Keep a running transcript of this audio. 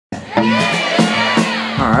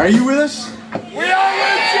Are you with us? We are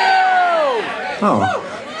with you! Oh,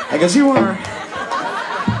 I guess you are.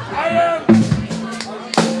 I am.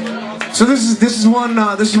 So this is one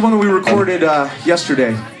that we recorded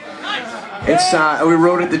yesterday. It's we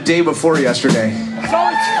wrote it the day before yesterday. So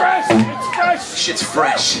it's fresh. It's fresh. Shit's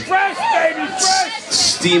fresh. Fresh, baby, fresh.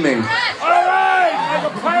 Steaming. All right,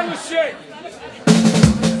 like a pile of shit.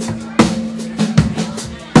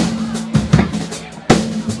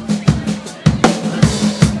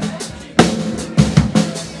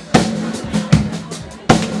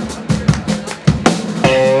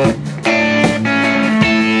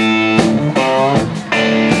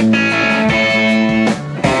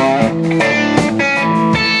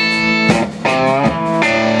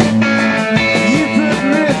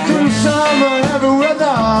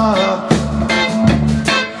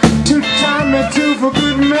 For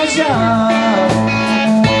good measure,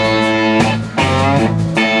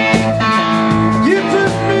 you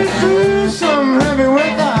put me through some heavy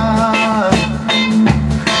weather,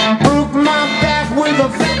 broke my back with a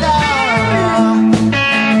feather.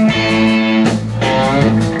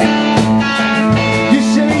 You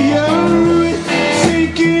say you're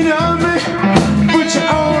thinking of me, but you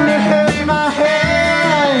only hurt my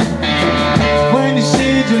head. When you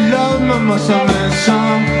said you love me, must have meant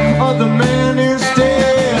some other man is dead.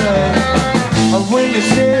 When you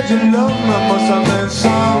said you love me, must have meant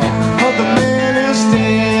some other man is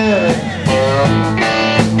dead.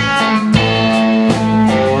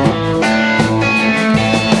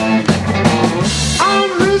 I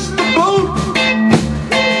missed the boat,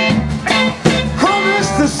 I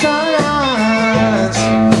missed the silence.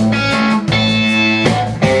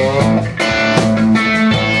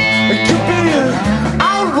 It could be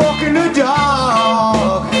out walking the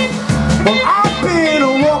dog. Well, I've been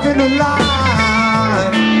walking the line.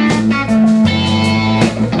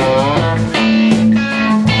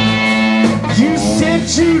 You said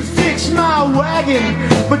you'd fix my wagon,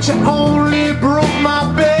 but you only broke my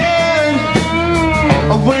bed.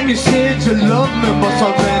 When you said you loved me, but I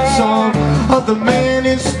met some other man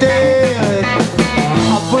instead.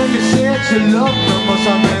 When you said you loved me, but I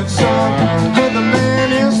met some other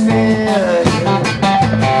man instead.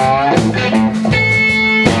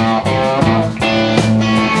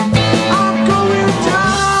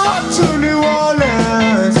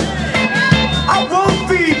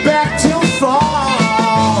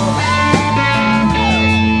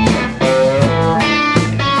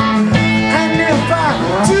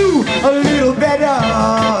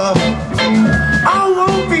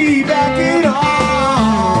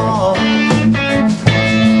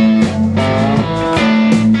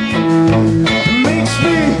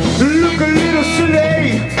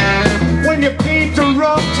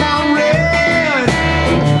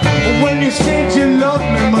 You said you loved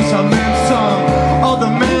me, must have meant some other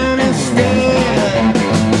man instead.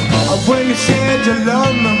 When you said you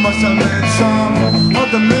loved me, must have meant some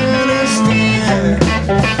other man instead.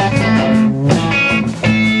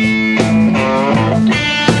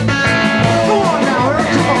 Go on now,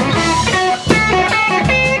 come on.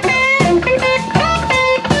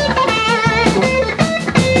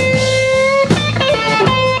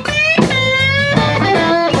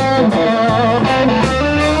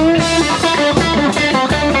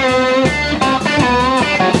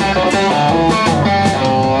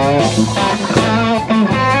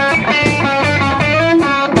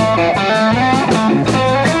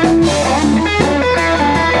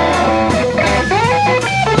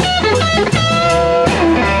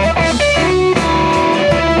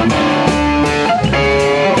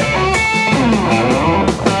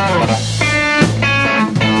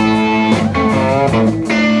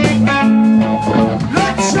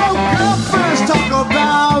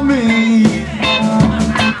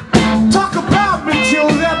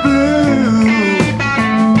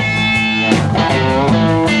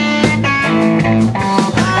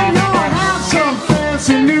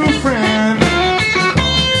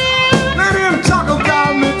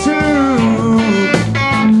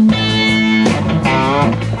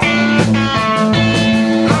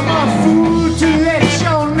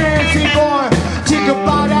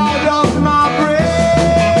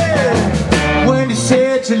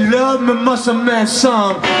 You love me, must have meant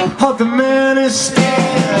some other man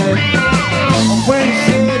instead. When you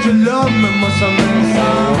said you love me, must have meant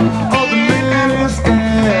some other man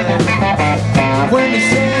instead. When you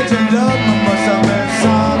said you love me, must have meant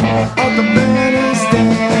some other man.